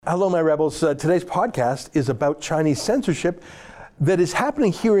Hello, my rebels. Today's podcast is about Chinese censorship that is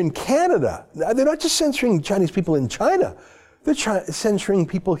happening here in Canada. They're not just censoring Chinese people in China. They're censoring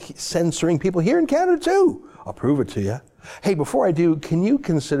people here in Canada too. I'll prove it to you. Hey, before I do, can you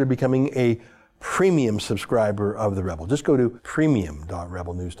consider becoming a premium subscriber of The Rebel? Just go to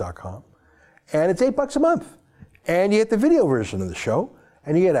premium.rebelnews.com. And it's $8 a month. And you get the video version of the show,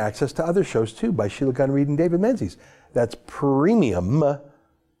 and you get access to other shows too by Sheila Gunn Reid and David Menzies. That's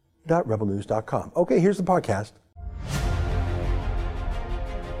premium.rebelnews.com. Okay, here's the podcast.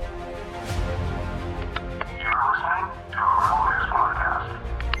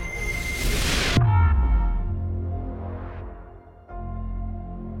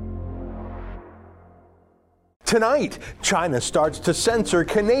 Tonight, China starts to censor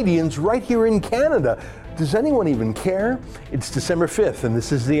Canadians right here in Canada. Does anyone even care? It's December 5th, and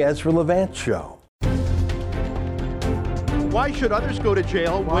this is the Ezra Levant Show. Why should others go to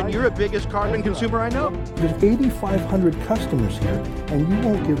jail when you're the biggest carbon consumer I know? There's 8,500 customers here, and you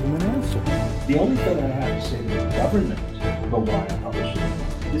won't give them an answer. The only thing I have to say to the government about why I publish it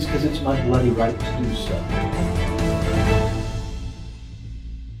is because it's my bloody right to do so.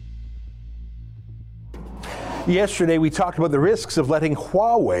 Yesterday, we talked about the risks of letting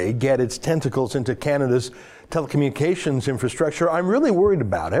Huawei get its tentacles into Canada's telecommunications infrastructure. I'm really worried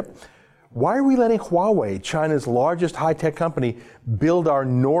about it. Why are we letting Huawei, China's largest high-tech company, build our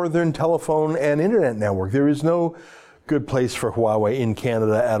northern telephone and internet network? There is no good place for Huawei in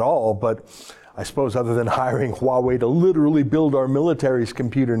Canada at all, but I suppose other than hiring Huawei to literally build our military's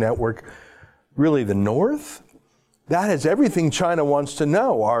computer network, really the north? That is everything China wants to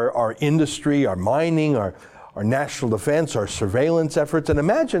know, our industry, our mining, our national defense, our surveillance efforts, and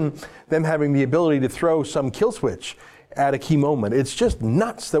imagine them having the ability to throw some kill switch at a key moment. It's just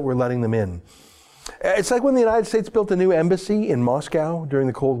nuts that we're letting them in. It's like when the United States built a new embassy in Moscow during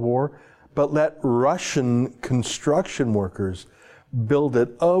the Cold War, but let Russian construction workers build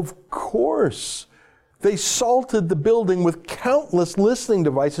it. Of course. They salted the building with countless listening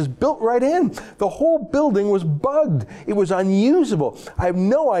devices built right in. The whole building was bugged. It was unusable. I have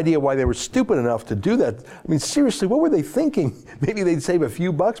no idea why they were stupid enough to do that. I mean, seriously, what were they thinking? Maybe they'd save a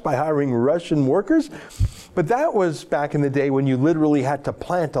few bucks by hiring Russian workers? But that was back in the day when you literally had to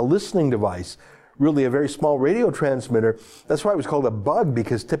plant a listening device, really a very small radio transmitter. That's why it was called a bug,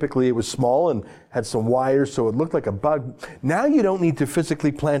 because typically it was small and had some wires, so it looked like a bug. Now you don't need to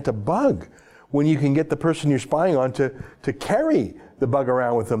physically plant a bug when you can get the person you're spying on to carry the bug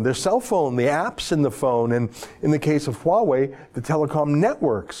around with them. Their cell phone, the apps in the phone, and in the case of Huawei, the telecom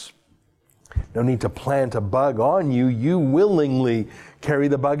networks. No need to plant a bug on you. You willingly carry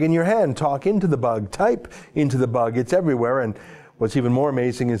the bug in your hand, talk into the bug, type into the bug. It's everywhere. And what's even more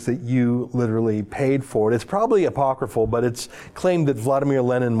amazing is that you literally paid for it. It's probably apocryphal, but it's claimed that Vladimir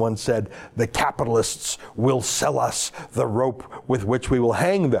Lenin once said, "The capitalists will sell us the rope with which we will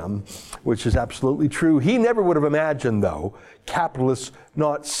hang them," which is absolutely true. He never would have imagined, though, capitalists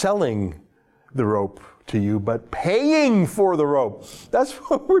not selling the rope to you, but paying for the rope. That's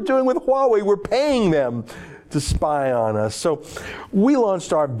what we're doing with Huawei. We're paying them to spy on us. So we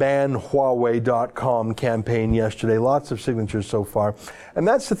launched our banhuawei.com campaign yesterday. Lots of signatures so far. And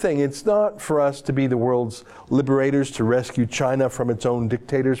that's the thing. It's not for us to be the world's liberators, to rescue China from its own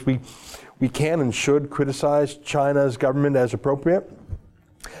dictators. We can and should criticize China's government as appropriate.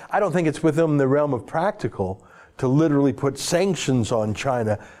 I don't think it's within the realm of practical to literally put sanctions on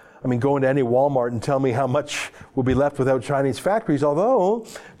China. I mean, go into any Walmart and tell me how much will be left without Chinese factories, although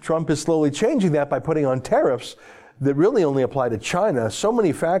Trump is slowly changing that by putting on tariffs that really only apply to China. So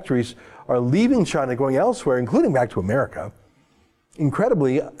many factories are leaving China, going elsewhere, including back to America.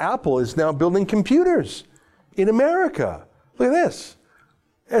 Incredibly, Apple is now building computers in America. Look at this.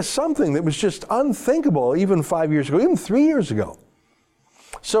 It's something that was just unthinkable even 5 years ago, even 3 years ago.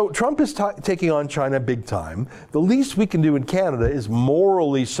 So Trump is taking on China big time. The least we can do in Canada is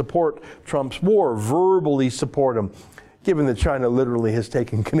morally support Trump's war, verbally support him. Given that China literally has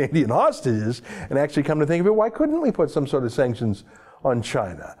taken Canadian hostages, and actually come to think of it, why couldn't we put some sort of sanctions on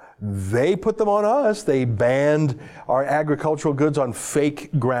China? They put them on us. They banned our agricultural goods on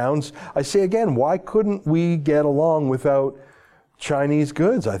fake grounds. I say again, why couldn't we get along without Chinese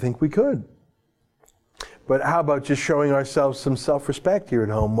goods? I think we could. But how about just showing ourselves some self-respect here at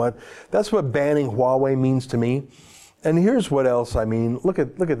home? That's what banning Huawei means to me. And here's what else I mean. Look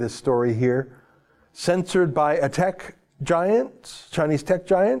at this story here. Censored by a tech giant, Chinese tech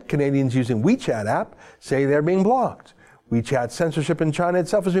giant, Canadians using WeChat app say they're being blocked. WeChat censorship in China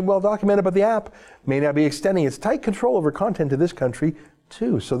itself has been well documented, but the app may now be extending its tight control over content to this country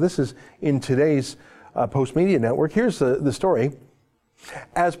too. So this is in today's Post Media Network. Here's the story.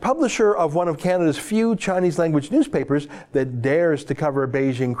 As publisher of one of Canada's few Chinese-language newspapers that dares to cover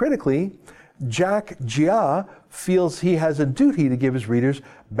Beijing critically, Jack Jia feels he has a duty to give his readers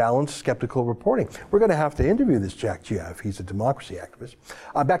balanced, skeptical reporting. We're going to have to interview this Jack Jia if he's a democracy activist.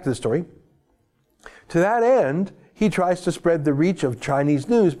 Back to the story. To that end, he tries to spread the reach of Chinese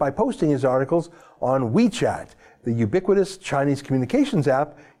news by posting his articles on WeChat, the ubiquitous Chinese communications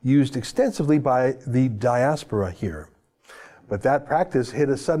app used extensively by the diaspora here. But that practice hit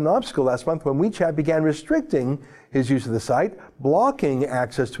a sudden obstacle last month when WeChat began restricting his use of the site, blocking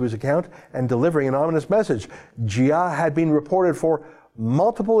access to his account, and delivering an ominous message. Jia had been reported for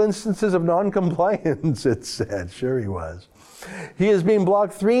multiple instances of non-compliance, it said. Sure he was. He has been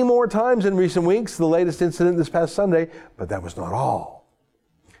blocked 3 more times in recent weeks, the latest incident this past Sunday, but that was not all.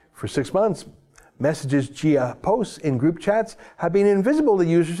 For 6 months, messages Jia posts in group chats have been invisible to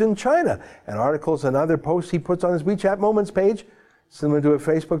users in China, and articles and other posts he puts on his WeChat Moments page, similar to a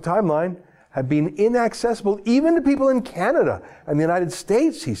Facebook timeline, have been inaccessible even to people in Canada and the United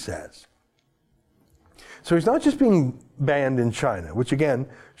States, he says. So he's not just being banned in China, which again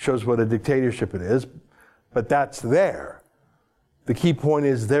shows what a dictatorship it is, but that's there. The key point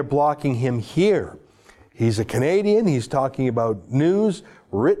is they're blocking him here. He's a Canadian, he's talking about news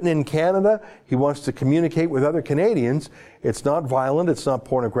written in Canada, he wants to communicate with other Canadians. It's not violent, it's not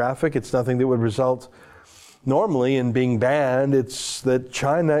pornographic, it's nothing that would result normally in being banned. It's that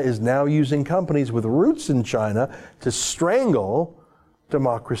China is now using companies with roots in China to strangle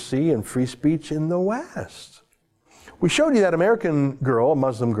democracy and free speech in the West. We showed you that American girl, a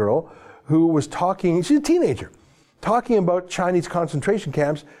Muslim girl, who was talking, she's a teenager, talking about Chinese concentration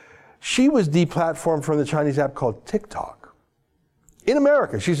camps. She was deplatformed from the Chinese app called TikTok. In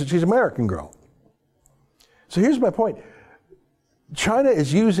America, she's an American girl. So here's my point. China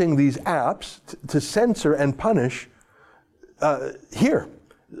is using these apps to censor and punish here.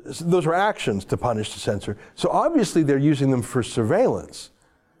 Those are actions to punish, to censor. So obviously they're using them for surveillance,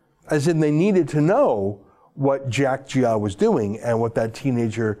 as in they needed to know what Jack Jia was doing and what that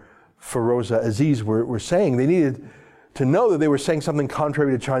teenager Feroza Aziz were saying. They needed to know that they were saying something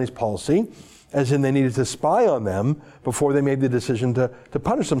contrary to Chinese policy, as in they needed to spy on them before they made the decision to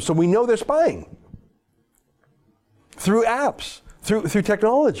punish them. So we know they're spying through apps, through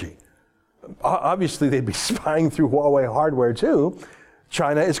technology. Obviously, they'd be spying through Huawei hardware too.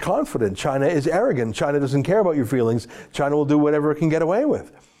 China is confident. China is arrogant. China doesn't care about your feelings. China will do whatever it can get away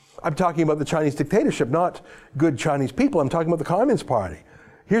with. I'm talking about the Chinese dictatorship, not good Chinese people. I'm talking about the Communist Party.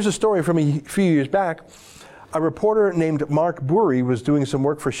 Here's a story from a few years back. A reporter named Mark Burry was doing some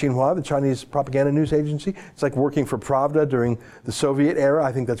work for Xinhua, the Chinese propaganda news agency. It's like working for Pravda during the Soviet era.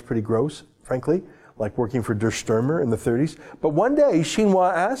 I think that's pretty gross, frankly, like working for Der Stürmer in the 30s. But one day,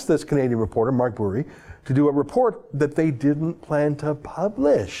 Xinhua asked this Canadian reporter, Mark Burry, to do a report that they didn't plan to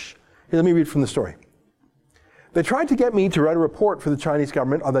publish. Here, let me read from the story. They tried to get me to write a report for the Chinese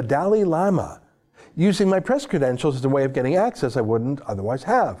government on the Dalai Lama, using my press credentials as a way of getting access I wouldn't otherwise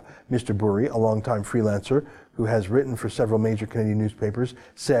have. Mr. Burry, a longtime freelancer who has written for several major Canadian newspapers,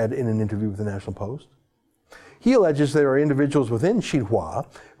 said in an interview with the National Post. He alleges there are individuals within Xinhua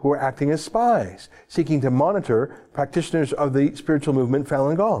who are acting as spies, seeking to monitor practitioners of the spiritual movement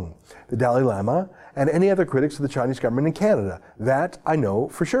Falun Gong, the Dalai Lama, and any other critics of the Chinese government in Canada. That I know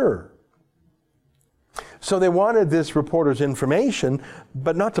for sure. So they wanted this reporter's information,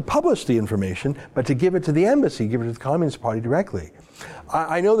 but not to publish the information, but to give it to the embassy, give it to the Communist Party directly.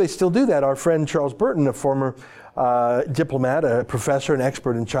 I know they still do that. Our friend Charles Burton, a former diplomat, a professor, an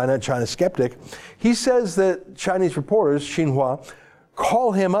expert in China, a China skeptic, he says that Chinese reporters, Xinhua,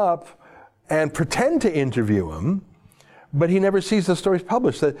 call him up and pretend to interview him, but he never sees the stories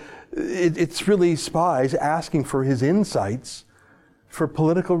published. That it's really spies asking for his insights for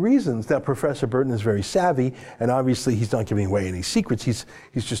political reasons. Now, Professor Burton is very savvy, and obviously he's not giving away any secrets. He's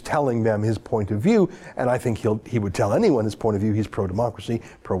just telling them his point of view, and I think he would tell anyone his point of view. He's pro-democracy,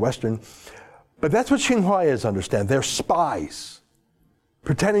 pro-Western. But that's what Xinhua is, understand. They're spies,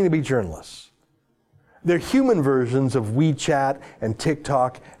 pretending to be journalists. They're human versions of WeChat and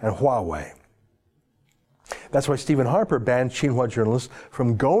TikTok and Huawei. That's why Stephen Harper banned Xinhua journalists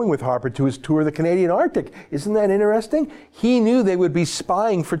from going with Harper to his tour of the Canadian Arctic. Isn't that interesting? He knew they would be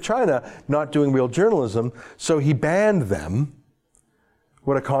spying for China, not doing real journalism, so he banned them.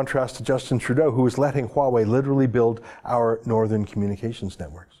 What a contrast to Justin Trudeau, who was letting Huawei literally build our northern communications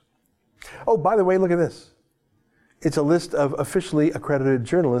networks. Oh, by the way, look at this. It's a list of officially accredited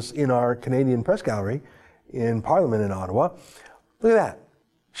journalists in our Canadian press gallery in Parliament in Ottawa. Look at that.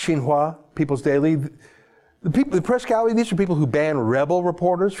 Xinhua, People's Daily. The press gallery, these are people who ban rebel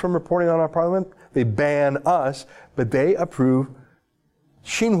reporters from reporting on our Parliament. They ban us, but they approve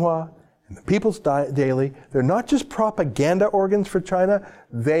Xinhua, and the People's Daily, they're not just propaganda organs for China,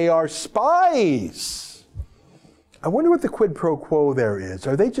 they are spies. I wonder what the quid pro quo there is.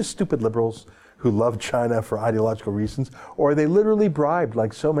 Are they just stupid liberals who love China for ideological reasons, or are they literally bribed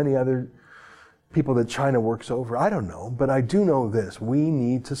like so many other people that China works over? I don't know, but I do know this. We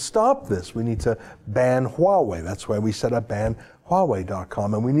need to stop this. We need to ban Huawei. That's why we set up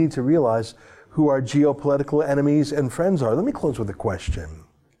banhuawei.com, and we need to realize who our geopolitical enemies and friends are. Let me close with a question.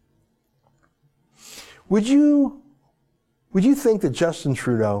 Would you think that Justin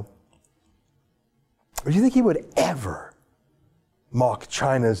Trudeau, would you think he would ever mock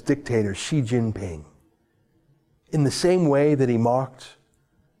China's dictator Xi Jinping in the same way that he mocked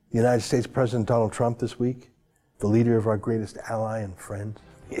the United States President Donald Trump this week, the leader of our greatest ally and friend?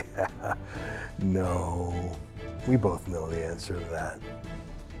 Yeah, no. We both know the answer to that.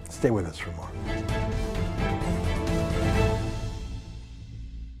 Stay with us for more.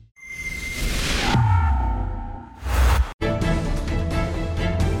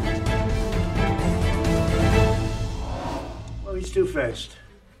 Well, he's two-faced.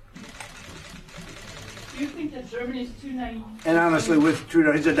 Do you think that Germany is too naive? And honestly, with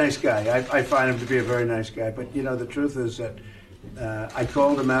Trudeau, he's a nice guy. I find him to be a very nice guy. But, you know, the truth is that I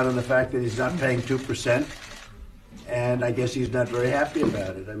called him out on the fact that he's not paying 2%. And I guess he's not very happy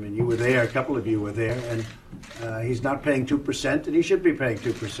about it. I mean, you were there, a couple of you were there, and he's not paying 2%, and he should be paying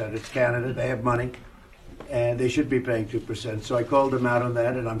 2%. It's Canada, they have money, and they should be paying 2%. So I called him out on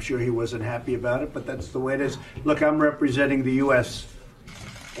that, and I'm sure he wasn't happy about it, but that's the way it is. Look, I'm representing the U.S.,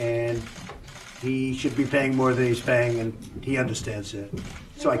 and he should be paying more than he's paying, and he understands that.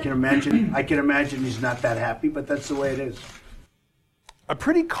 So I can imagine he's not that happy, but that's the way it is. A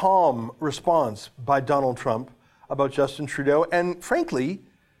pretty calm response by Donald Trump about Justin Trudeau, and frankly,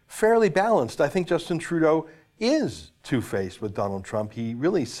 fairly balanced. I think Justin Trudeau is two-faced with Donald Trump. He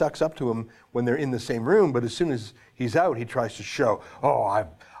really sucks up to him when they're in the same room, but as soon as he's out, he tries to show, oh,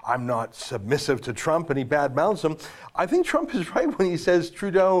 I'm not submissive to Trump, and he badmouths him. I think Trump is right when he says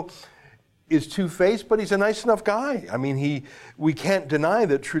Trudeau is two-faced, but he's a nice enough guy. I mean, we can't deny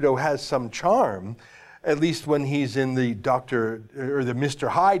that Trudeau has some charm, at least when he's in the Dr. or the Mr.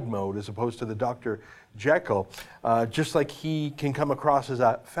 Hyde mode as opposed to the Dr. Jekyll, just like he can come across as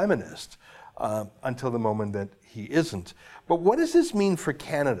a feminist until the moment that he isn't. But what does this mean for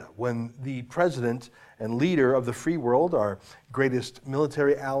Canada when the president and leader of the free world, our greatest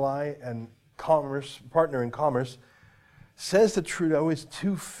military ally and partner in commerce, says that Trudeau is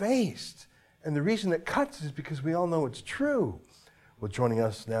two-faced? And the reason it cuts is because we all know it's true. Well, joining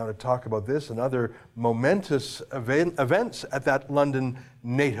us now to talk about this and other momentous events at that London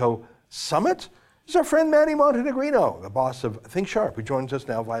NATO summit is our friend Manny Montenegrino, the boss of Think Sharp, who joins us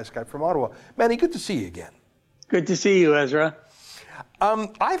now via Skype from Ottawa. Manny, good to see you again. Good to see you, Ezra.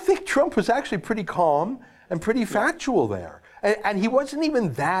 I think Trump was actually pretty calm and pretty factual there. And he wasn't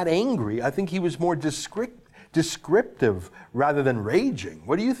even that angry. I think he was more descriptive rather than raging.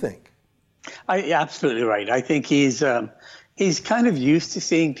 What do you think? Absolutely right. I think he's kind of used to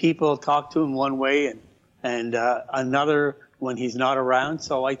seeing people talk to him one way and another when he's not around.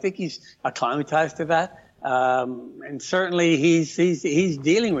 So I think he's acclimatized to that. And certainly he's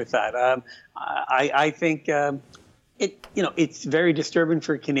dealing with that. I think it's very disturbing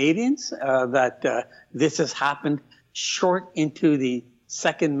for Canadians that this has happened short into the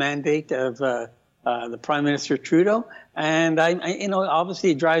second mandate of the Prime Minister Trudeau, and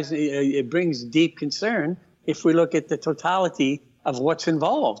obviously it brings deep concern if we look at the totality of what's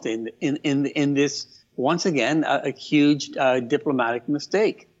involved in this, once again, a huge diplomatic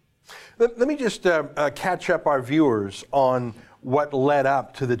mistake. Let me just catch up our viewers on what led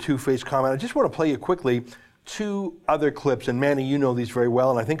up to the two-faced comment. I just want to play you quickly two other clips, and Manny, you know these very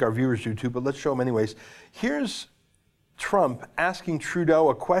well, and I think our viewers do too, but let's show them anyways. Here's Trump asking Trudeau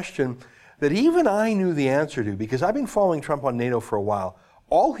a question that even I knew the answer to, because I've been following Trump on NATO for a while.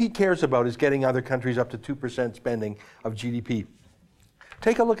 All he cares about is getting other countries up to 2% spending of GDP.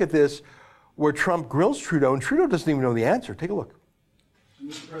 Take a look at this, where Trump grills Trudeau, and Trudeau doesn't even know the answer. Take a look.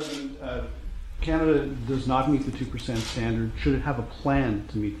 Mr. President, Canada does not meet the 2% standard. Should it have a plan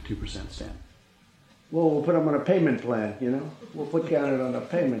to meet the 2% standard? Well, we'll put them on a payment plan, you know? We'll put Canada on a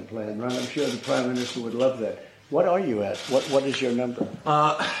payment plan, right? I'm sure the Prime Minister would love that. What are you at? What is your number?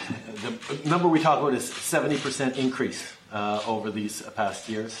 The number we talk about is 70% increase over these past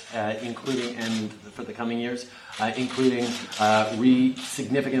years, including, and for the coming years, including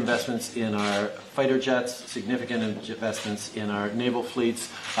significant investments in our fighter jets, significant investments in our naval fleets.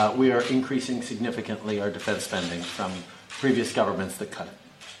 We are increasing significantly our defense spending from previous governments that cut it.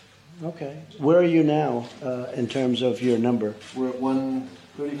 Okay. Where are you now in terms of your number? We're at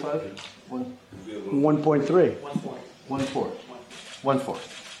 135? 1.3. 1.4.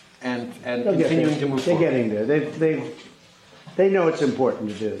 And They'll continuing to move They're forward. getting there. They know it's important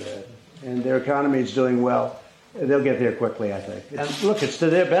to do that. And their economy is doing well. They'll get there quickly, I think. Look, it's to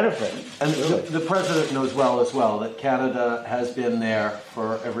their benefit. And really. the President knows well as well that Canada has been there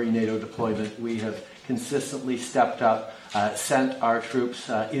for every NATO deployment. We have consistently stepped up, sent our troops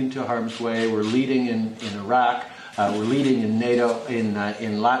into harm's way. We're leading in Iraq. We're leading in NATO, in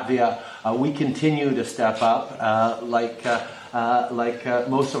Latvia. We continue to step up like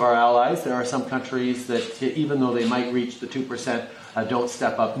most of our allies. There are some countries that, even though they might reach the 2%, don't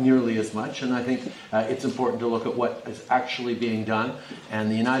step up nearly as much. And I think it's important to look at what is actually being done. And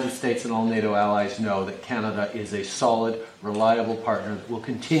the United States and all NATO allies know that Canada is a solid, reliable partner that will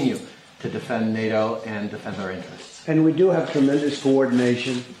continue to defend NATO and defend our interests. And we do have tremendous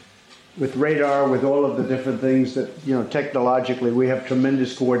coordination with radar, with all of the different things that, technologically, we have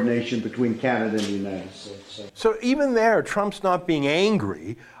tremendous coordination between Canada and the United States. So even there, Trump's not being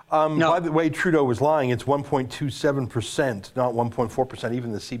angry. No. By the way, Trudeau was lying. It's 1.27%, not 1.4%.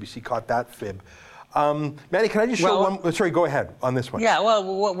 Even the CBC caught that fib. Manny, can I just show one? Sorry, go ahead on this one. Yeah,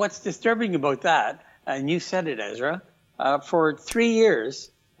 well, what's disturbing about that, and you said it, Ezra, for 3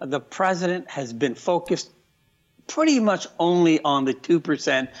 years, the president has been focused pretty much only on the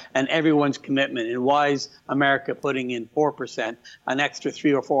 2% and everyone's commitment. And why is America putting in 4%, an extra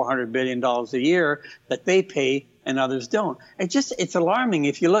 $300 or $400 billion a year that they pay and others don't? It's alarming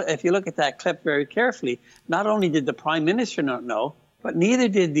if you look at that clip very carefully. Not only did the Prime Minister not know, but neither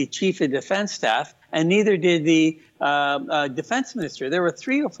did the Chief of Defense Staff, and neither did the Defense Minister. There were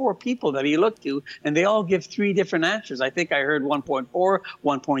 3 or 4 people that he looked to, and they all give 3 different answers. I think I heard 1.4,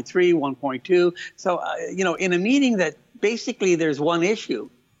 1.3, 1.2. So, in a meeting that basically there's one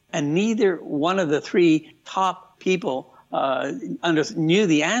issue, and neither one of the 3 top people knew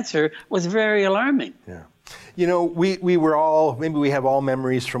the answer, was very alarming. Yeah. We were all, maybe we have all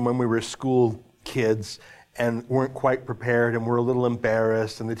memories from when we were school kids and weren't quite prepared and we're a little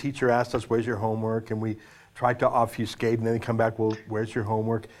embarrassed, and the teacher asked us, "Where's your homework?" and we tried to obfuscate, and then they come back, "Well, where's your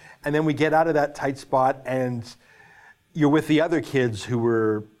homework?" And then we get out of that tight spot and you're with the other kids who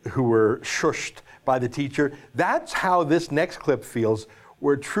were shushed by the teacher. That's how this next clip feels,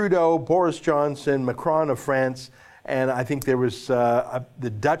 where Trudeau, Boris Johnson, Macron of France, and I think there was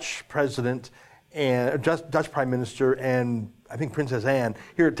the Dutch president and Dutch Prime Minister, and I think Princess Anne.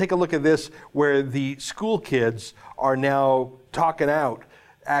 Here, take a look at this, where the school kids are now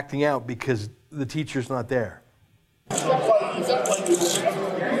acting out because the teacher's not there. It's like 40 minutes.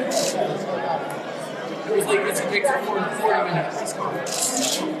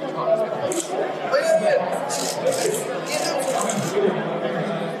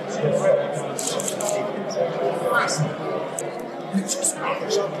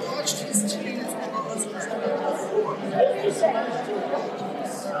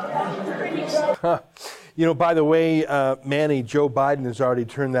 By the way, Manny, Joe Biden has already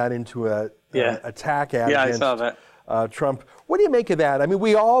turned that into an attack ad against I saw that. Trump. What do you make of that? I mean,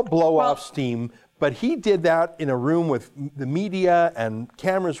 we all blow off steam, but he did that in a room with the media and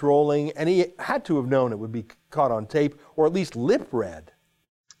cameras rolling, and he had to have known it would be caught on tape, or at least lip read.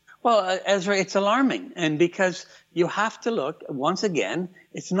 Well, Ezra, it's alarming. And because you have to look, once again,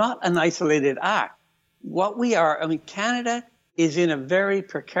 it's not an isolated act. Canada is in a very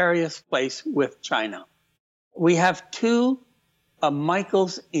precarious place with China. We have 2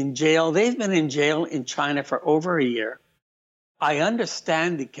 Michaels in jail. They've been in jail in China for over a year. I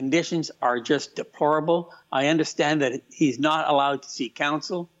understand the conditions are just deplorable. I understand that he's not allowed to see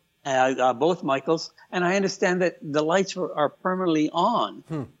counsel, both Michaels, and I understand that the lights are permanently on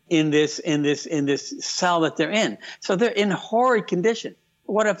in this cell that they're in. So they're in horrid condition.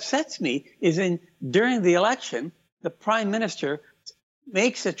 What upsets me is during the election, the Prime Minister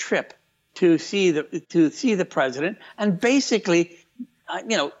makes a trip to see the president and basically,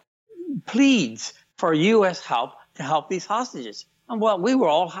 pleads for U.S. help to help these hostages. And we were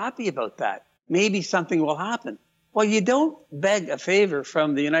all happy about that. Maybe something will happen. Well, you don't beg a favor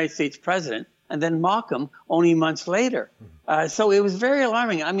from the United States president and then mock him only months later. So it was very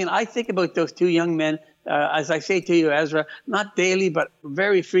alarming. I mean, I think about those 2 young men, as I say to you, Ezra, not daily, but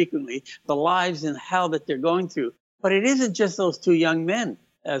very frequently, the lives in hell that they're going through. But it isn't just those 2 young men,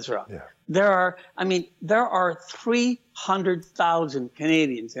 Ezra. Yeah. There are 300,000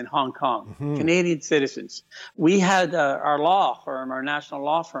 Canadians in Hong Kong, Canadian citizens. We had our law firm, our national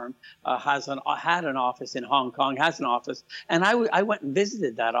law firm, had an office in Hong Kong, has an office, and I went and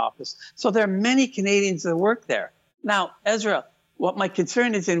visited that office. So there are many Canadians that work there. Now, Ezra, What my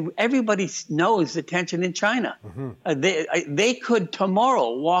concern is, and everybody knows the tension in China. They could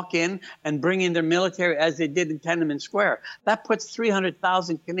tomorrow walk in and bring in their military as they did in Tiananmen Square. That puts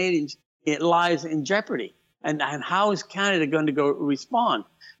 300,000 Canadians' lives in jeopardy. And how is Canada going to go respond?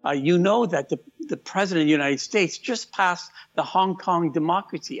 You know that the President of the United States just passed the Hong Kong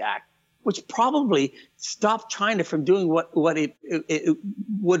Democracy Act, which probably stopped China from doing what it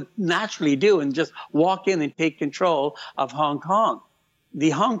would naturally do and just walk in and take control of Hong Kong.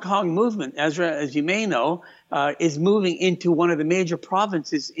 The Hong Kong movement, Ezra, as you may know, is moving into one of the major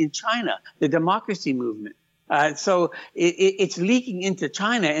provinces in China, the democracy movement. So it's leaking into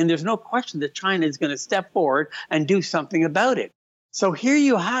China, and there's no question that China is going to step forward and do something about it. So here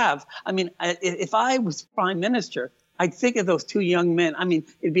you have, I mean, if I was prime minister, I'd think of those two young men. I mean,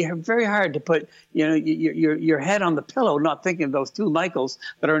 it'd be very hard to put, your head on the pillow, not thinking of those two Michaels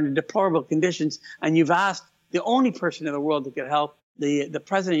that are in deplorable conditions. And you've asked the only person in the world that could help, the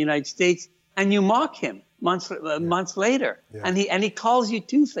President of the United States, and you mock him months later. Yeah. And he calls you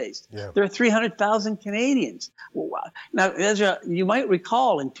two-faced. Yeah. There are 300,000 Canadians. Now, Ezra, you might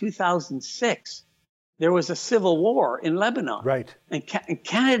recall in 2006, there was a civil war in Lebanon. Right. And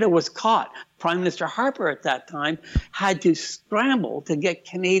Canada was caught. Prime Minister Harper at that time had to scramble to get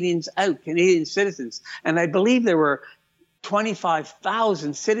Canadians out, Canadian citizens. And I believe there were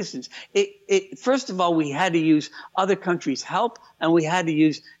 25,000 citizens. First of all, we had to use other countries' help, and we had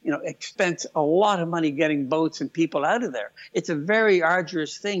to expense a lot of money getting boats and people out of there. It's a very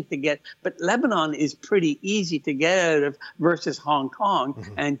arduous thing to get, but Lebanon is pretty easy to get out of versus Hong Kong,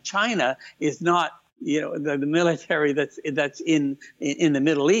 and China is not. The military that's in the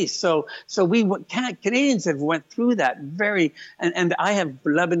Middle East. So Canadians have went through that and I have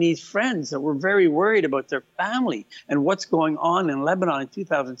Lebanese friends that were very worried about their family and what's going on in Lebanon in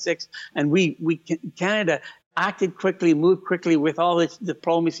 2006. And Canada acted quickly, moved quickly with all this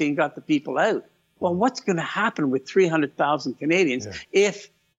diplomacy and got the people out. Well, what's going to happen with 300,000 Canadians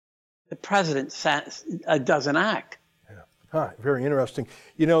if the president doesn't act? Very interesting.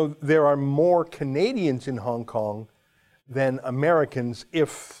 There are more Canadians in Hong Kong than Americans,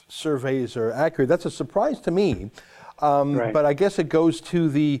 if surveys are accurate. That's a surprise to me. Right. But I guess it goes to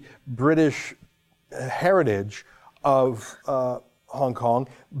the British heritage of Hong Kong.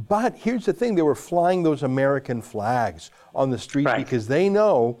 But here's the thing. They were flying those American flags on the street because they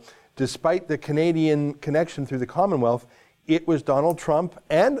know, despite the Canadian connection through the Commonwealth, it was Donald Trump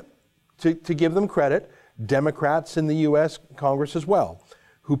and, to give them credit, Democrats in the U.S. Congress as well,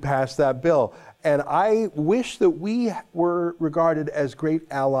 who passed that bill. And I wish that we were regarded as great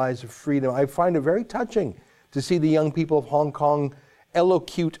allies of freedom. I find it very touching to see the young people of Hong Kong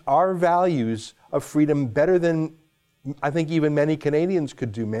elocute our values of freedom better than I think even many Canadians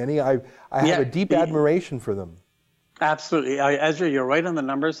could do, Manny. I have a deep admiration for them. Absolutely. Ezra, you're right on the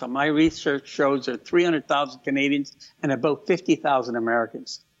numbers. So my research shows there are 300,000 Canadians and about 50,000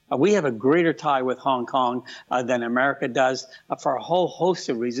 Americans. We have a greater tie with Hong Kong than America does for a whole host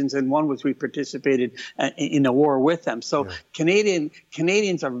of reasons, and one was we participated in a war with them. So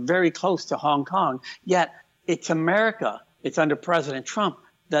Canadians are very close to Hong Kong, yet it's America, it's under President Trump,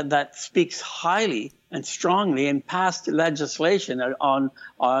 that speaks highly and strongly and passed legislation on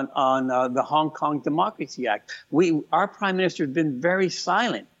the Hong Kong Democracy Act. Our Prime Minister has been very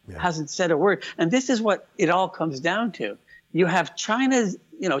silent, hasn't said a word. And this is what it all comes down to. You have China's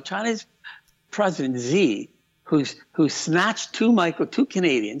President Xi, who snatched two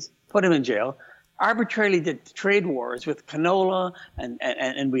Canadians, put them in jail, arbitrarily did trade wars with canola,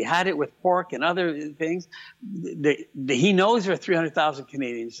 and we had it with pork and other things. He knows there are 300,000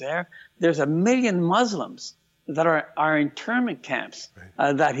 Canadians there. There's 1 million Muslims that are internment camps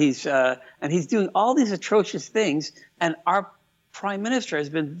that and he's doing all these atrocious things, and our Prime Minister has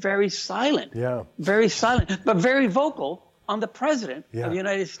been very silent, very silent, but very vocal on the President of the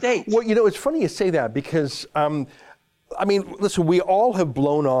United States. Well, it's funny you say that because, listen, we all have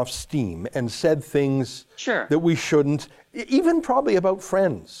blown off steam and said things that we shouldn't, even probably about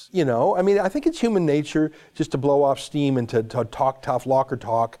friends, I think it's human nature just to blow off steam and to talk tough, locker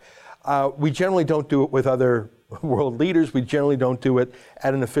talk. We generally don't do it with other world leaders. We generally don't do it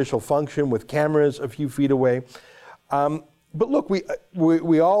at an official function with cameras a few feet away. But look,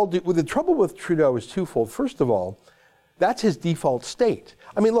 we all do. Well, the trouble with Trudeau is twofold. First of all, that's his default state.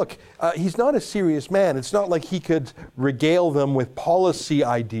 Look, he's not a serious man. It's not like he could regale them with policy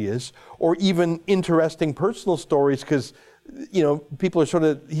ideas or even interesting personal stories because, people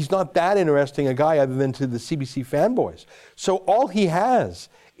are he's not that interesting a guy other than to the CBC fanboys. So all he has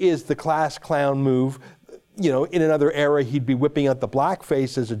is the class clown move. In another era, he'd be whipping out the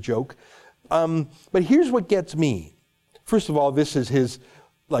blackface as a joke. But here's what gets me. first of all, this is his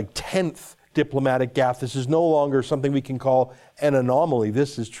 10th diplomatic gaffe. This is no longer something we can call an anomaly.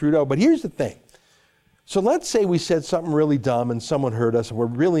 This is Trudeau. But here's the thing. So let's say we said something really dumb and someone heard us and we're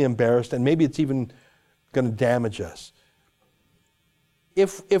really embarrassed and maybe it's even going to damage us.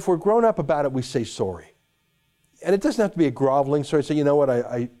 If we're grown up about it, we say sorry. And it doesn't have to be a groveling sorry. Say, you know what,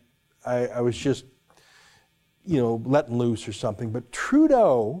 I was just, letting loose or something. But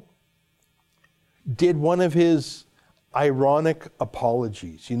Trudeau did one of his ironic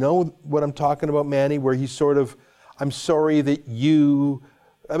apologies. You know what I'm talking about, Manny, where he's sort of, I'm sorry that you...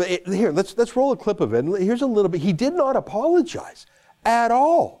 here, let's roll a clip of it. Here's a little bit. He did not apologize at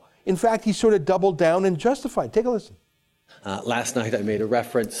all. In fact, he sort of doubled down and justified. Take a listen. Last night, I made a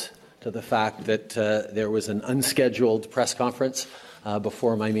reference to the fact that there was an unscheduled press conference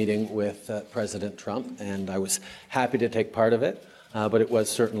before my meeting with President Trump, and I was happy to take part of it, but it was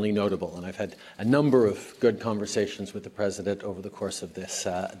certainly notable. And I've had a number of good conversations with the President over the course of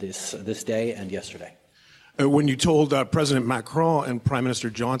this day and yesterday. When you told President Macron and Prime Minister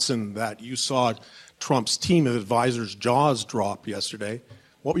Johnson that you saw Trump's team of advisors' jaws drop yesterday,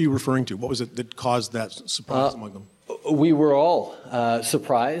 what were you referring to? What was it that caused that surprise among them? We were all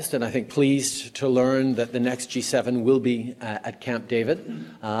surprised and I think pleased to learn that the next G7 will be at Camp David.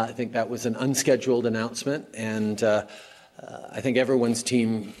 I think that was an unscheduled announcement, and I think everyone's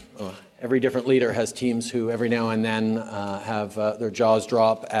team, every different leader has teams who every now and then have their jaws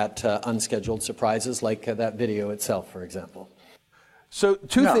drop at unscheduled surprises, like that video itself, for example. So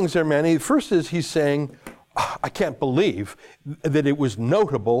two things there, Manny. First is he's saying, I can't believe that it was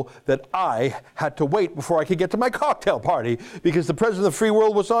notable that I had to wait before I could get to my cocktail party because the president of the free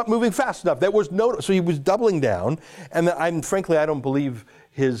world was not moving fast enough. That was so he was doubling down, and frankly, I don't believe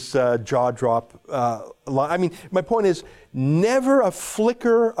his jaw drop. I mean, my point is, never a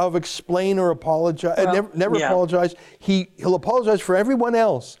flicker of explain or apologize. Never apologize. He'll apologize for everyone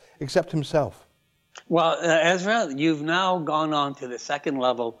else except himself. Well, Ezra, you've now gone on to the second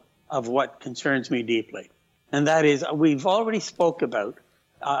level of what concerns me deeply. And that is, we've already spoke about,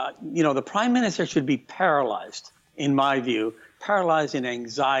 the Prime Minister should be paralyzed, in my view, paralyzed in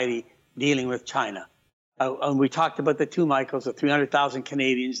anxiety dealing with China. And we talked about the two Michaels, the 300,000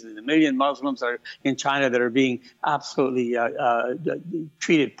 Canadians, and the million Muslims are in China that are being absolutely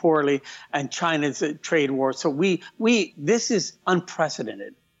treated poorly, and China's trade war. So this is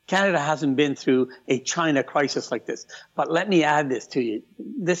unprecedented. Canada hasn't been through a China crisis like this. But let me add this to you.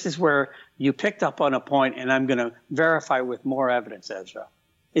 This is where you picked up on a point, and I'm going to verify with more evidence, Ezra,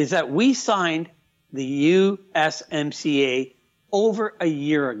 is that we signed the USMCA over a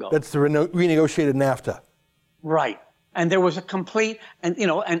year ago. That's the renegotiated NAFTA. Right. And there was a complete, and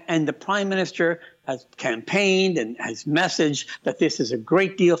the Prime Minister has campaigned and has messaged that this is a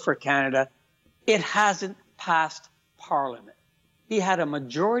great deal for Canada. It hasn't passed Parliament. He had a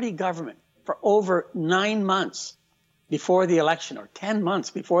majority government for over 9 months before the election, or 10 months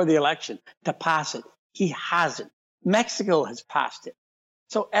before the election, to pass it. He hasn't. Mexico has passed it.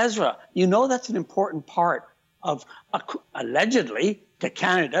 So Ezra, that's an important part of, allegedly, to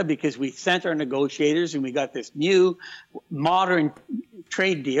Canada, because we sent our negotiators and we got this new modern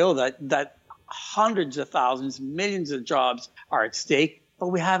trade deal that hundreds of thousands, millions of jobs are at stake, but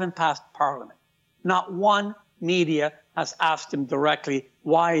we haven't passed Parliament. Not one media has asked him directly,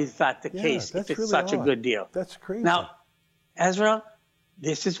 why is that the case if it's really such a good deal? That's crazy. Now, Ezra,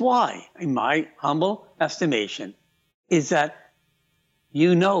 this is why, in my humble estimation, is that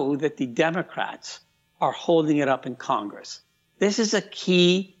that the Democrats are holding it up in Congress. This is a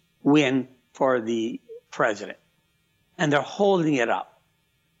key win for the president, and they're holding it up.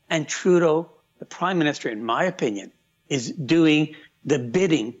 And Trudeau, the Prime Minister, in my opinion, is doing the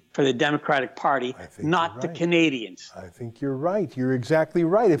bidding for the Democratic Party, not the Canadians. I think you're right. You're exactly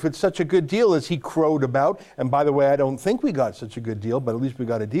right. If it's such a good deal as he crowed about, and by the way, I don't think we got such a good deal, but at least we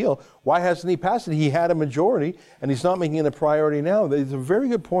got a deal, why hasn't he passed it? He had a majority, and he's not making it a priority now. These are very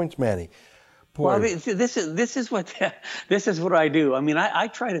good points, Manny. Boy. Well, this is what I do. I mean, I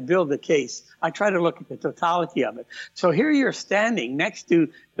try to build the case. I try to look at the totality of it. So here you're standing next to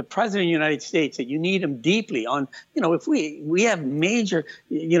the President of the United States, and you need him deeply on, if we have major,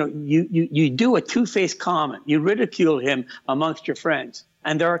 you do a two-faced comment. You ridicule him amongst your friends.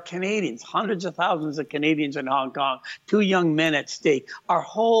 And there are Canadians, hundreds of thousands of Canadians in Hong Kong, 2 young men at stake. Our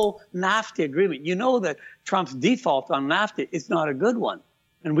whole NAFTA agreement, that Trump's default on NAFTA is not a good one.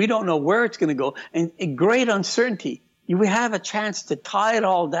 And we don't know where it's going to go. And a great uncertainty. We have a chance to tie it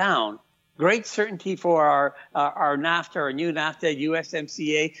all down. Great certainty for our NAFTA, our new NAFTA,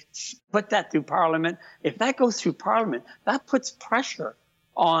 USMCA. Put that through Parliament. If that goes through Parliament, that puts pressure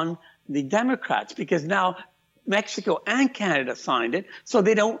on the Democrats, because now Mexico and Canada signed it. So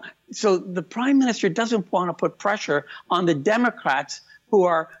the Prime Minister doesn't want to put pressure on the Democrats who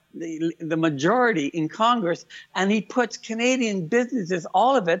are the majority in Congress, and he puts Canadian businesses,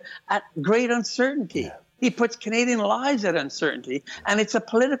 all of it, at great uncertainty. Yeah. He puts Canadian lives at uncertainty, and it's a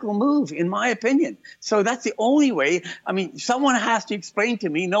political move, in my opinion. So that's the only way. I mean, someone has to explain to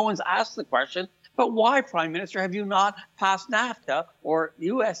me, no one's asked the question, but why, Prime Minister, have you not passed NAFTA or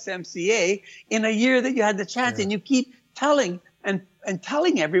USMCA in a year that you had the chance? Yeah. And you keep telling and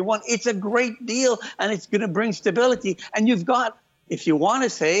telling everyone it's a great deal and it's going to bring stability. And you've got, if you want to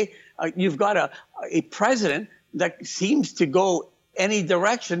say, you've got a president that seems to go any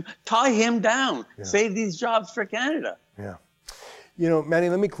direction. Tie him down. Yeah. Save these jobs for Canada. Yeah. You know, Manny,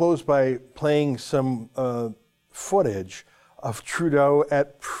 let me close by playing some footage of Trudeau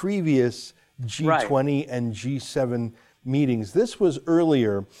at previous G20 and G7 meetings. This was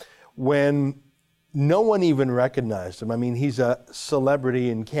earlier when no one even recognized him. I mean, he's a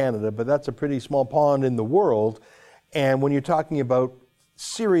celebrity in Canada, but that's a pretty small pond in the world. And when you're talking about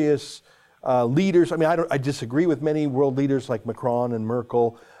serious leaders, I mean, I disagree with many world leaders like Macron and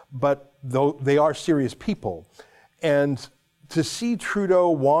Merkel, but though they are serious people. And to see Trudeau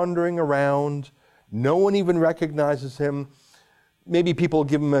wandering around, no one even recognizes him. Maybe people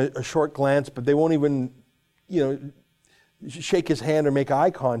give him a short glance, but they won't even, shake his hand or make eye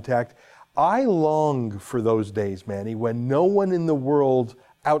contact. I long for those days, Manny, when no one in the world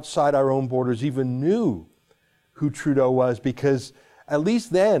outside our own borders even knew who Trudeau was, because at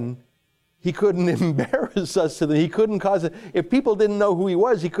least then he couldn't embarrass us to them. He couldn't cause it. If people didn't know who he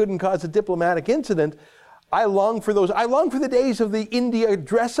was, he couldn't cause a diplomatic incident. I long for those. I long for the days of the India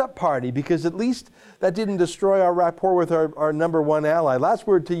dress-up party, because at least that didn't destroy our rapport with our number one ally. Last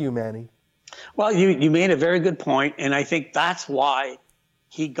word to you, Manny. Well, you made a very good point, and I think that's why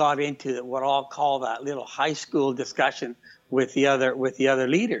he got into what I'll call that little high school discussion with the other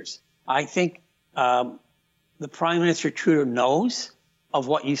leaders. I think the Prime Minister Trudeau knows of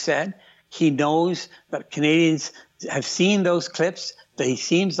what you said. He knows that Canadians have seen those clips, that he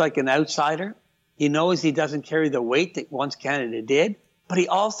seems like an outsider. He knows he doesn't carry the weight that once Canada did, but he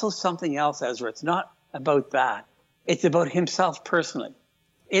also something else, Ezra. It's not about that. It's about himself personally.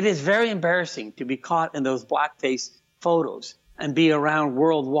 It is very embarrassing to be caught in those blackface photos and be around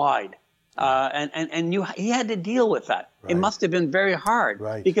worldwide. He had to deal with that. Right. It must have been very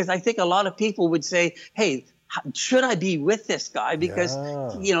hard, because I think a lot of people would say, hey, should I be with this guy? Because,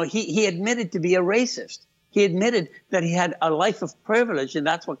 he admitted to be a racist. He admitted that he had a life of privilege, and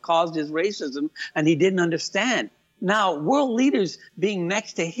that's what caused his racism, and he didn't understand. Now, world leaders being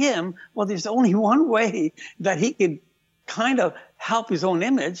next to him, well, there's only one way that he could kind of help his own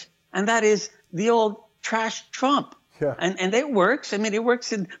image, and that is the old trash Trump. Yeah. And it works. I mean, it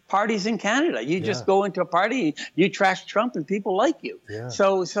works in parties in Canada. You just go into a party, you trash Trump, and people like you. Yeah.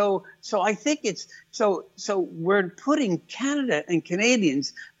 So I think it's so we're putting Canada and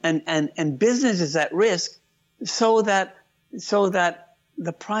Canadians and businesses at risk, so that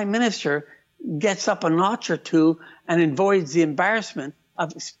the Prime Minister gets up a notch or two and avoids the embarrassment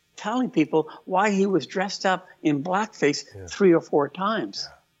of telling people why he was dressed up in blackface 3 or 4 times.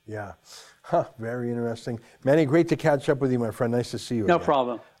 Yeah. Huh, very interesting. Manny, great to catch up with you, my friend. Nice to see you No again.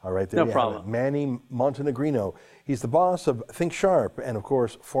 problem. All right, there no you problem. have it. Manny Montenegrino. He's the boss of Think Sharp and, of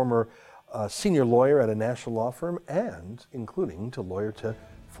course, former senior lawyer at a national law firm, and including to lawyer to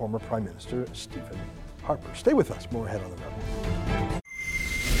former Prime Minister Stephen Harper. Stay with us. More ahead on The Rebel.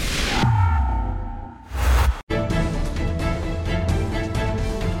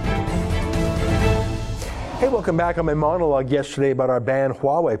 Hey, welcome back. On my monologue yesterday about our Ban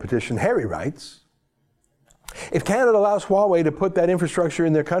Huawei petition, Harry writes, if Canada allows Huawei to put that infrastructure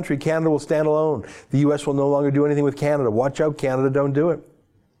in their country, Canada will stand alone. The U.S. will no longer do anything with Canada. Watch out, Canada, don't do it.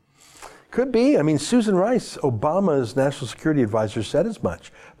 Could be. I mean, Susan Rice, Obama's national security advisor, said as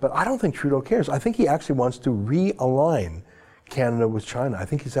much. But I don't think Trudeau cares. I think he actually wants to realign Canada with China. I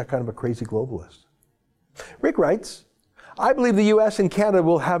think he's that kind of a crazy globalist. Rick writes, I believe the U.S. and Canada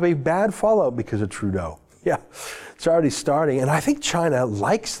will have a bad fallout because of Trudeau. Yeah, it's already starting. And I think China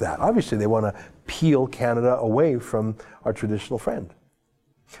likes that. Obviously, they want to peel Canada away from our traditional friend.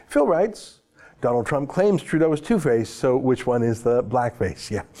 Phil writes, Donald Trump claims Trudeau is two-faced, so which one is the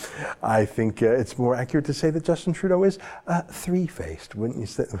blackface? Yeah, I think it's more accurate to say that Justin Trudeau is three-faced, wouldn't you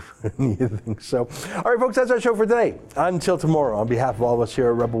think so? All right, folks, that's our show for today. Until tomorrow, on behalf of all of us here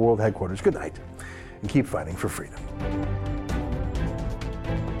at Rebel World Headquarters, good night, and keep fighting for freedom.